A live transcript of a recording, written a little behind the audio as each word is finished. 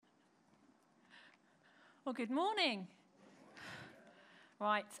Well, good morning.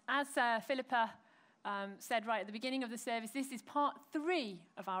 Right, as Philippa said right at the beginning of the service, this is part 3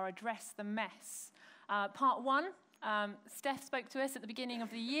 of our Address the Mess. Part 1, Steph spoke to us at the beginning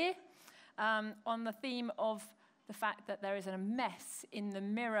of the year on the theme of the fact that there is a mess in the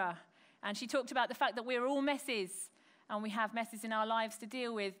mirror. And she talked about the fact that we're all messes, and we have messes in our lives to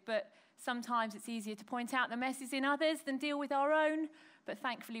deal with, but sometimes it's easier to point out the messes in others than deal with our own. But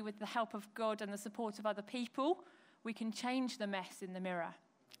thankfully, with the help of God and the support of other people, we can change the mess in the mirror.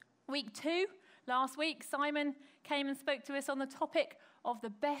 Week 2, last week, Simon came and spoke to us on the topic of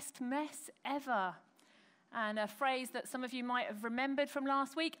the best mess ever. And a phrase that some of you might have remembered from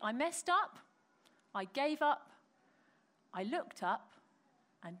last week: I messed up, I gave up, I looked up,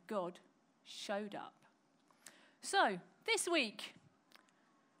 and God showed up. So, this week,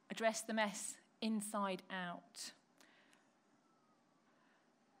 address the mess inside out.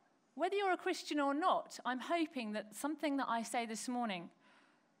 Whether you're a Christian or not, I'm hoping that something that I say this morning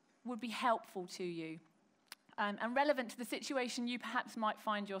would be helpful to you and relevant to the situation you perhaps might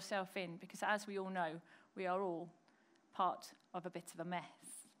find yourself in, because as we all know, we are all part of a bit of a mess.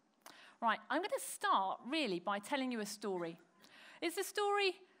 Right, I'm going to start really by telling you a story. It's a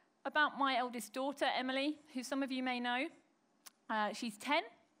story about my eldest daughter, Emily, who some of you may know. She's 10,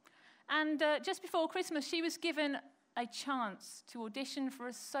 and just before Christmas, she was given a chance to audition for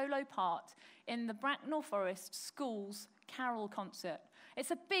a solo part in the Bracknell Forest Schools Carol concert.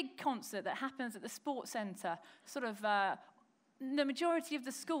 It's a big concert that happens at the sports centre. Sort of the majority of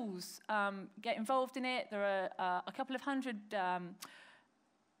the schools get involved in it. There are a couple of hundred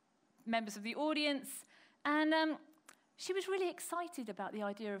members of the audience, and she was really excited about the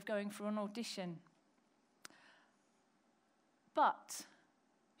idea of going for an audition. But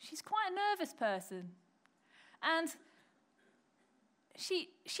she's quite a nervous person. And she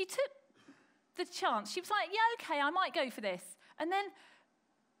took the chance. She was like, yeah, okay, I might go for this. And then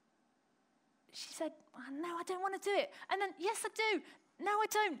she said, oh, no, I don't want to do it. And then, yes, I do. No, I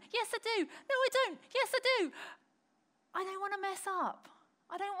don't. Yes, I do. No, I don't. Yes, I do. I don't want to mess up.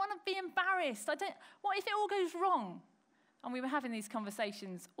 I don't want to be embarrassed. What if it all goes wrong? And we were having these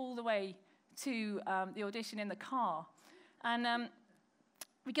conversations all the way to the audition in the car. And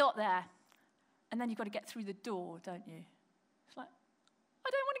we got there. And then you've got to get through the door, don't you? It's like, I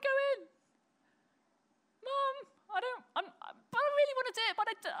don't want to go in. Mum, but I really want to do it,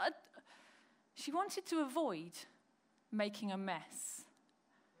 but She wanted to avoid making a mess.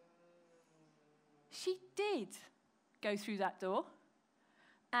 She did go through that door,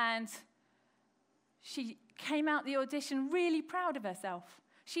 and she came out the audition really proud of herself.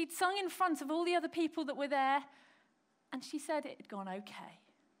 She'd sung in front of all the other people that were there, and she said it had gone okay.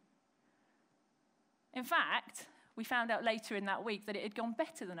 In fact, we found out later in that week that it had gone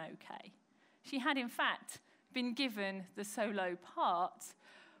better than okay. She had, in fact, been given the solo part,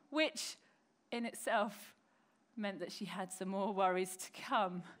 which in itself meant that she had some more worries to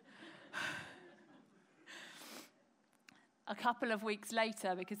come. A couple of weeks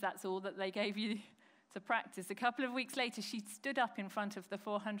later, because that's all that they gave you to practice, a couple of weeks later, she stood up in front of the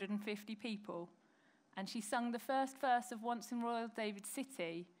 450 people, and she sung the first verse of Once in Royal David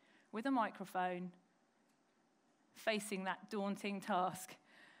City with a microphone, facing that daunting task,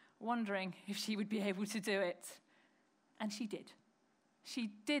 wondering if she would be able to do it. And she did. She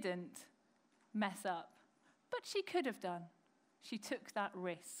didn't mess up, but she could have done. She took that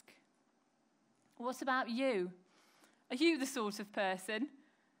risk. What about you? Are you the sort of person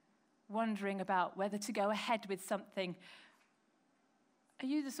wondering about whether to go ahead with something? Are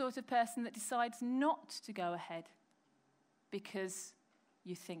you the sort of person that decides not to go ahead because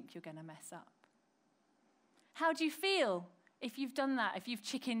you think you're going to mess up? How do you feel if you've done that, if you've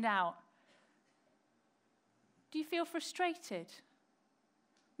chickened out? Do you feel frustrated?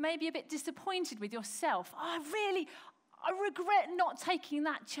 Maybe a bit disappointed with yourself? I regret not taking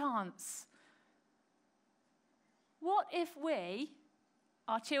that chance. What if we,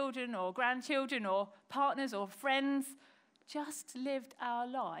 our children or grandchildren or partners or friends, just lived our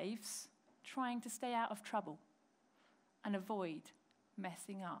lives trying to stay out of trouble and avoid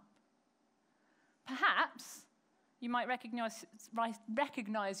messing up? Perhaps you might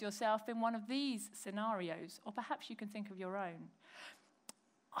recognize yourself in one of these scenarios, or perhaps you can think of your own.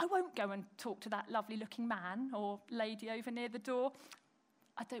 I won't go and talk to that lovely-looking man or lady over near the door.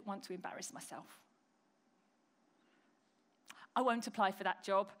 I don't want to embarrass myself. I won't apply for that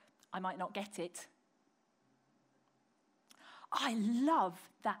job. I might not get it. I love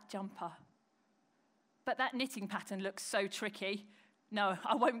that jumper, but that knitting pattern looks so tricky. No,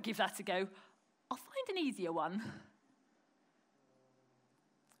 I won't give that a go. I'll find an easier one.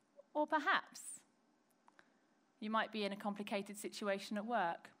 Or perhaps You might be in a complicated situation at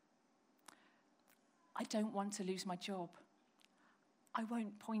work. I don't want to lose my job. I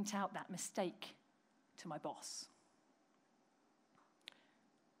won't point out that mistake to my boss.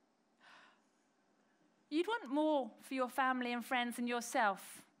 You'd want more for your family and friends and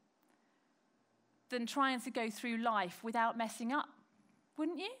yourself than trying to go through life without messing up,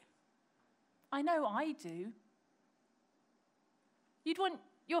 wouldn't you? I know I do. You'd want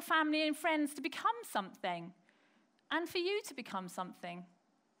your family and friends to become something, and for you to become something,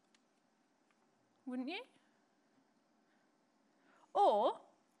 wouldn't you? Or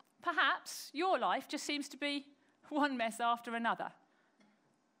perhaps your life just seems to be one mess after another,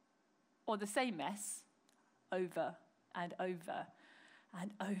 or the same mess over and over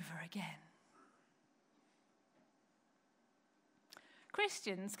and over again.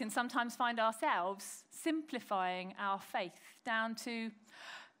 Christians can sometimes find ourselves simplifying our faith down to,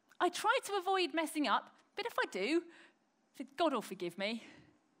 I try to avoid messing up, but if I do, God will forgive me.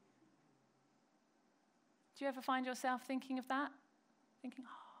 Do you ever find yourself thinking of that? Thinking,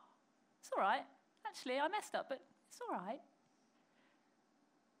 it's all right. Actually, I messed up, but it's all right.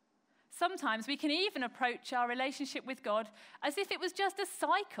 Sometimes we can even approach our relationship with God as if it was just a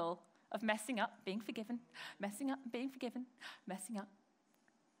cycle of messing up, being forgiven, messing up, being forgiven, messing up,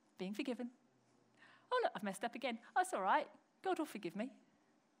 being forgiven. Oh, look, I've messed up again. Oh, it's all right. God will forgive me.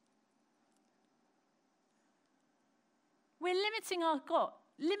 We're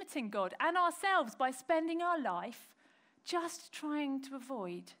limiting God and ourselves by spending our life just trying to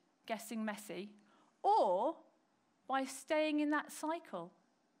avoid getting messy, or by staying in that cycle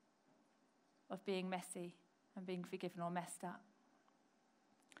of being messy and being forgiven or messed up.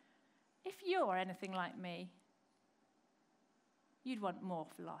 If you're anything like me, you'd want more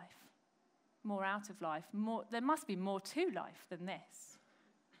for life, more out of life, more. There must be more to life than this.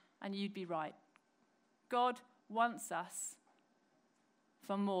 And you'd be right. God wants us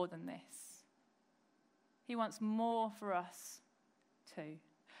for more than this. He wants more for us too.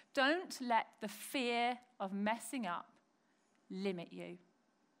 Don't let the fear of messing up limit you.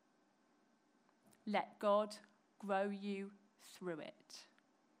 Let God grow you through it.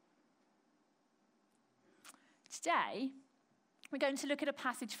 Today, we're going to look at a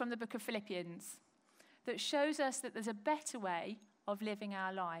passage from the book of Philippians that shows us that there's a better way of living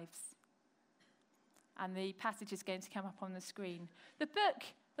our lives. And the passage is going to come up on the screen. The book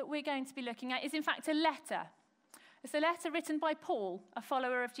that we're going to be looking at is in fact a letter. It's a letter written by Paul, a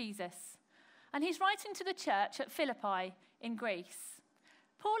follower of Jesus. And he's writing to the church at Philippi in Greece.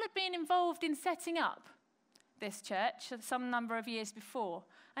 Paul had been involved in setting up this church some number of years before.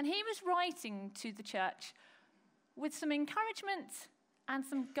 And he was writing to the church with some encouragement and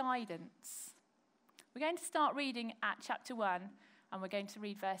some guidance. We're going to start reading at chapter 1, and we're going to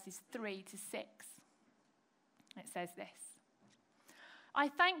read verses 3 to 6. It says this: I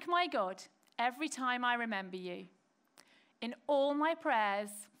thank my God every time I remember you. In all my prayers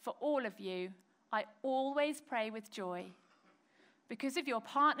for all of you, I always pray with joy, because of your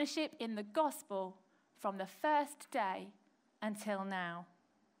partnership in the gospel from the first day until now.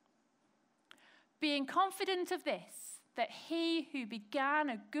 Being confident of this, that he who began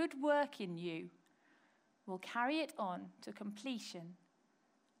a good work in you will carry it on to completion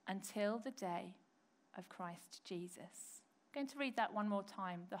until the day of Christ Jesus. I'm going to read that one more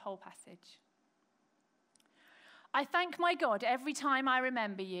time, the whole passage. I thank my God every time I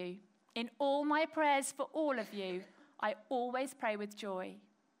remember you. In all my prayers for all of you, I always pray with joy,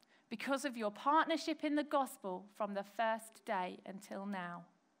 because of your partnership in the gospel from the first day until now.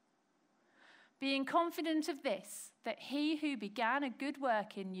 Being confident of this, that he who began a good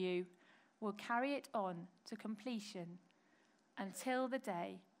work in you will carry it on to completion until the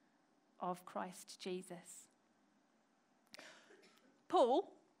day of Christ Jesus.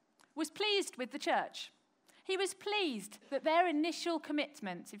 Paul was pleased with the church. He was pleased that their initial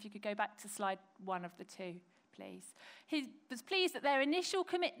commitment, if you could go back to slide 1 of the 2, please. He was pleased that their initial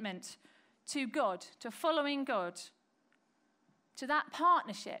commitment to God, to following God, to that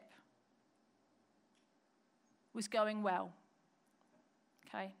partnership, was going well.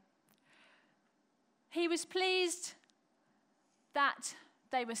 Okay? He was pleased that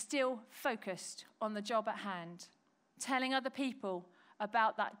they were still focused on the job at hand, telling other people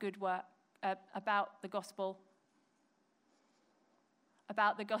about that good work, about the gospel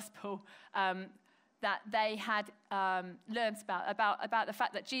that they had learned about the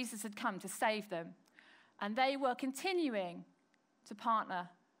fact that Jesus had come to save them. And they were continuing to partner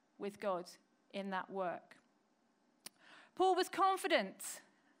with God in that work. Paul was confident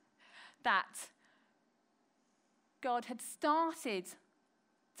that God had started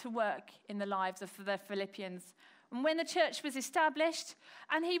to work in the lives of the Philippians. And when the church was established,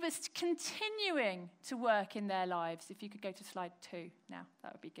 and he was continuing to work in their lives. If you could go to slide 2 now,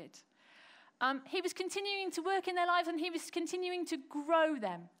 that would be good. He was continuing to work in their lives, and he was continuing to grow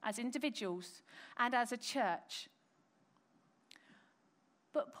them as individuals and as a church.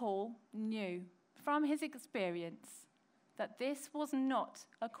 But Paul knew from his experience that this was not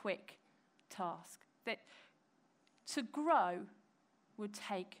a quick task, that to grow would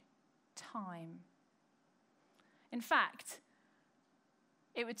take time. In fact,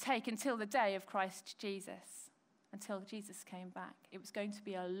 it would take until the day of Christ Jesus, until Jesus came back. It was going to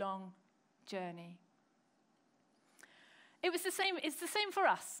be a long journey. It's the same for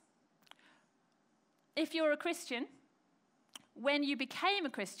us. If you're a Christian, when you became a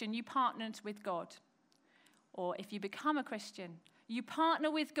Christian, you partnered with God. Or if you become a Christian, you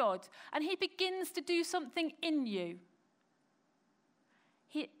partner with God, and he begins to do something in you.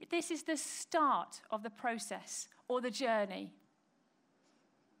 This is the start of the process or the journey.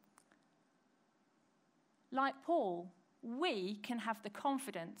 Like Paul, we can have the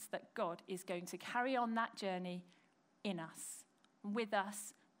confidence that God is going to carry on that journey in us, with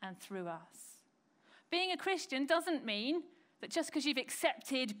us, and through us. Being a Christian doesn't mean that just because you've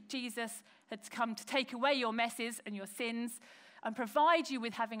accepted Jesus has come to take away your messes and your sins and provide you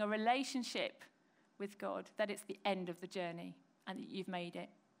with having a relationship with God, that it's the end of the journey and that you've made it.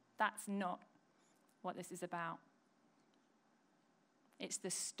 That's not what this is about. It's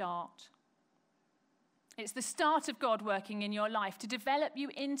the start. It's the start of God working in your life to develop you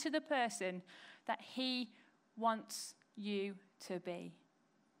into the person that he wants you to be.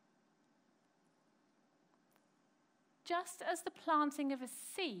 Just as the planting of a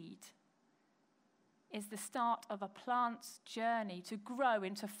seed is the start of a plant's journey to grow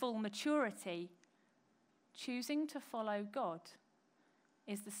into full maturity, choosing to follow God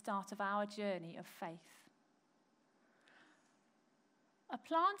is the start of our journey of faith. A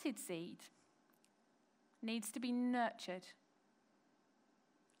planted seed needs to be nurtured,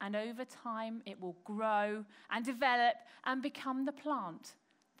 and over time it will grow and develop and become the plant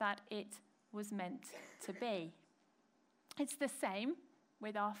that it was meant to be. It's the same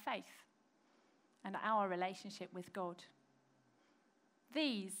with our faith and our relationship with God.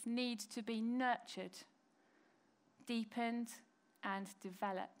 These need to be nurtured, deepened, and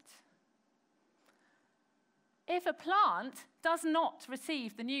developed. If a plant does not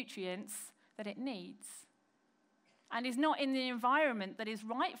receive the nutrients that it needs and is not in the environment that is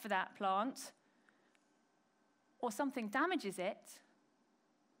right for that plant, or something damages it,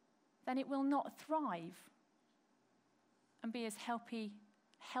 then it will not thrive and be as healthy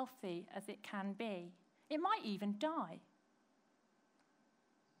as it can be. It might even die.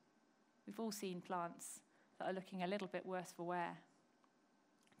 We've all seen plants that are looking a little bit worse for wear.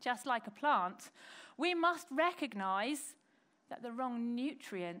 Just like a plant, we must recognize that the wrong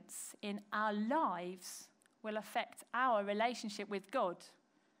nutrients in our lives will affect our relationship with God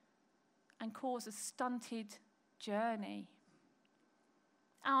and cause a stunted journey.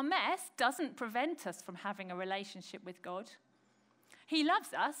 Our mess doesn't prevent us from having a relationship with God. He loves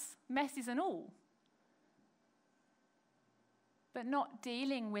us, messes and all. But not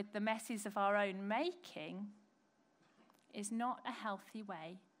dealing with the messes of our own making is not a healthy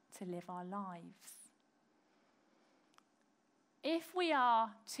way to live our lives. If we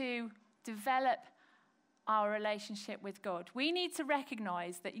are to develop our relationship with God, we need to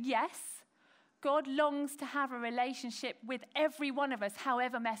recognize that, yes, God longs to have a relationship with every one of us,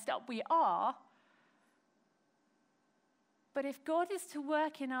 however messed up we are. But if God is to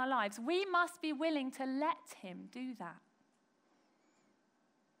work in our lives, we must be willing to let him do that.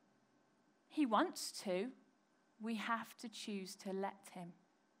 He wants to. We have to choose to let him.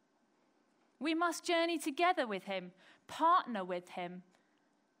 We must journey together with him, partner with him,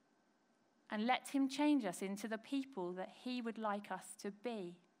 and let him change us into the people that he would like us to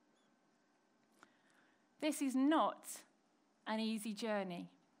be. This is not an easy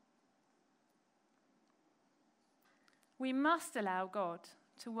journey. We must allow God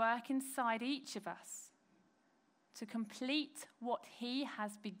to work inside each of us to complete what he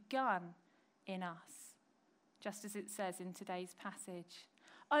has begun in us, just as it says in today's passage.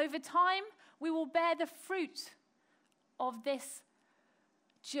 Over time, we will bear the fruit of this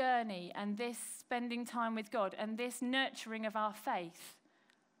journey and this spending time with God and this nurturing of our faith.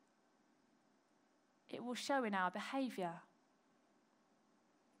 It will show in our behavior.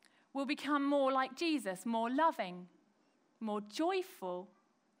 We'll become more like Jesus, more loving, more joyful,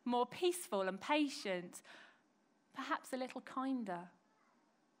 more peaceful and patient, perhaps a little kinder,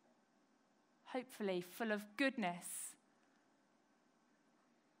 hopefully full of goodness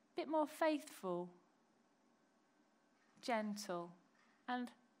bit more faithful, gentle, and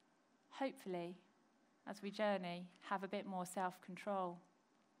hopefully, as we journey, have a bit more self-control.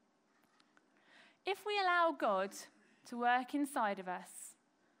 If we allow God to work inside of us,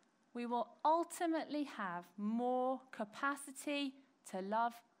 we will ultimately have more capacity to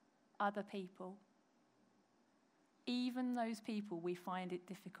love other people, even those people we find it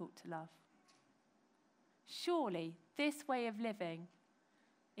difficult to love. Surely this way of living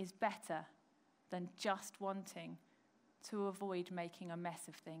is better than just wanting to avoid making a mess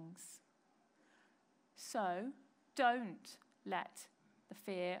of things. So don't let the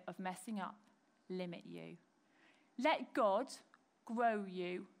fear of messing up limit you. Let God grow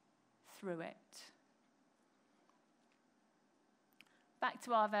you through it. Back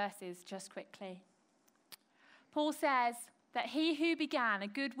to our verses just quickly. Paul says that he who began a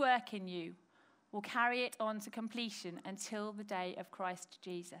good work in you will carry it on to completion until the day of Christ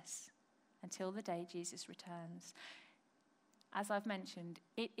Jesus, until the day Jesus returns. As I've mentioned,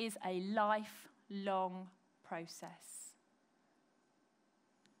 it is a lifelong process.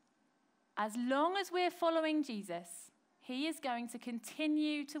 As long as we're following Jesus, he is going to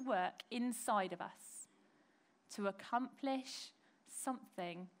continue to work inside of us to accomplish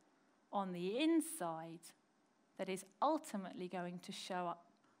something on the inside that is ultimately going to show up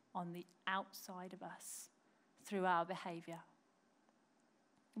on the outside of us through our behavior.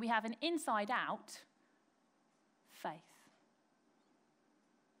 We have an inside-out faith.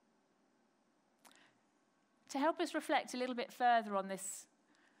 To help us reflect a little bit further on this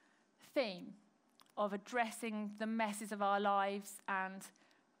theme of addressing the messes of our lives and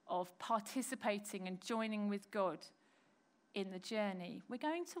of participating and joining with God in the journey, we're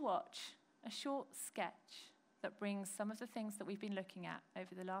going to watch a short sketch that brings some of the things that we've been looking at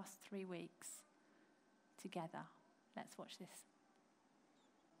over the last 3 weeks together. Let's watch this.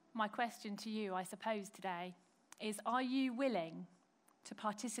 My question to you, I suppose, today is, are you willing to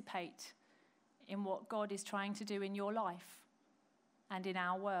participate in what God is trying to do in your life and in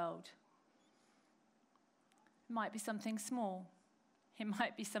our world? It might be something small. It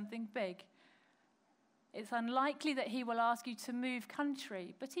might be something big. It's unlikely that he will ask you to move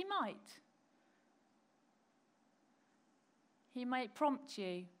country, but he might. He might prompt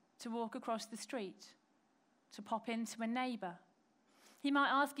you to walk across the street, to pop into a neighbour. He might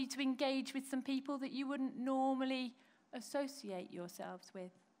ask you to engage with some people that you wouldn't normally associate yourselves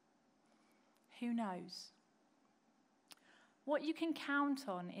with. Who knows? What you can count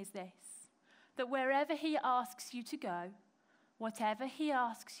on is this, that wherever he asks you to go, whatever he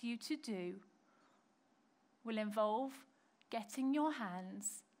asks you to do, will involve getting your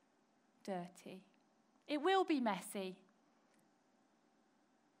hands dirty. It will be messy,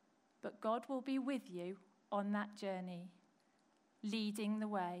 but God will be with you on that journey, leading the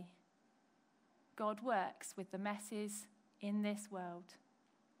way. God works with the messes in this world.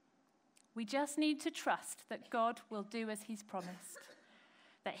 We just need to trust that God will do as he's promised,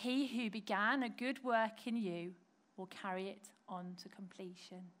 that he who began a good work in you will carry it on to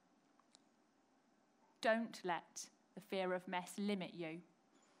completion. Don't let the fear of mess limit you.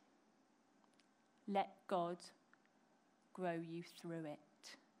 Let God grow you through it.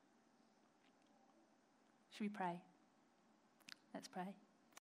 Should we pray? Let's pray.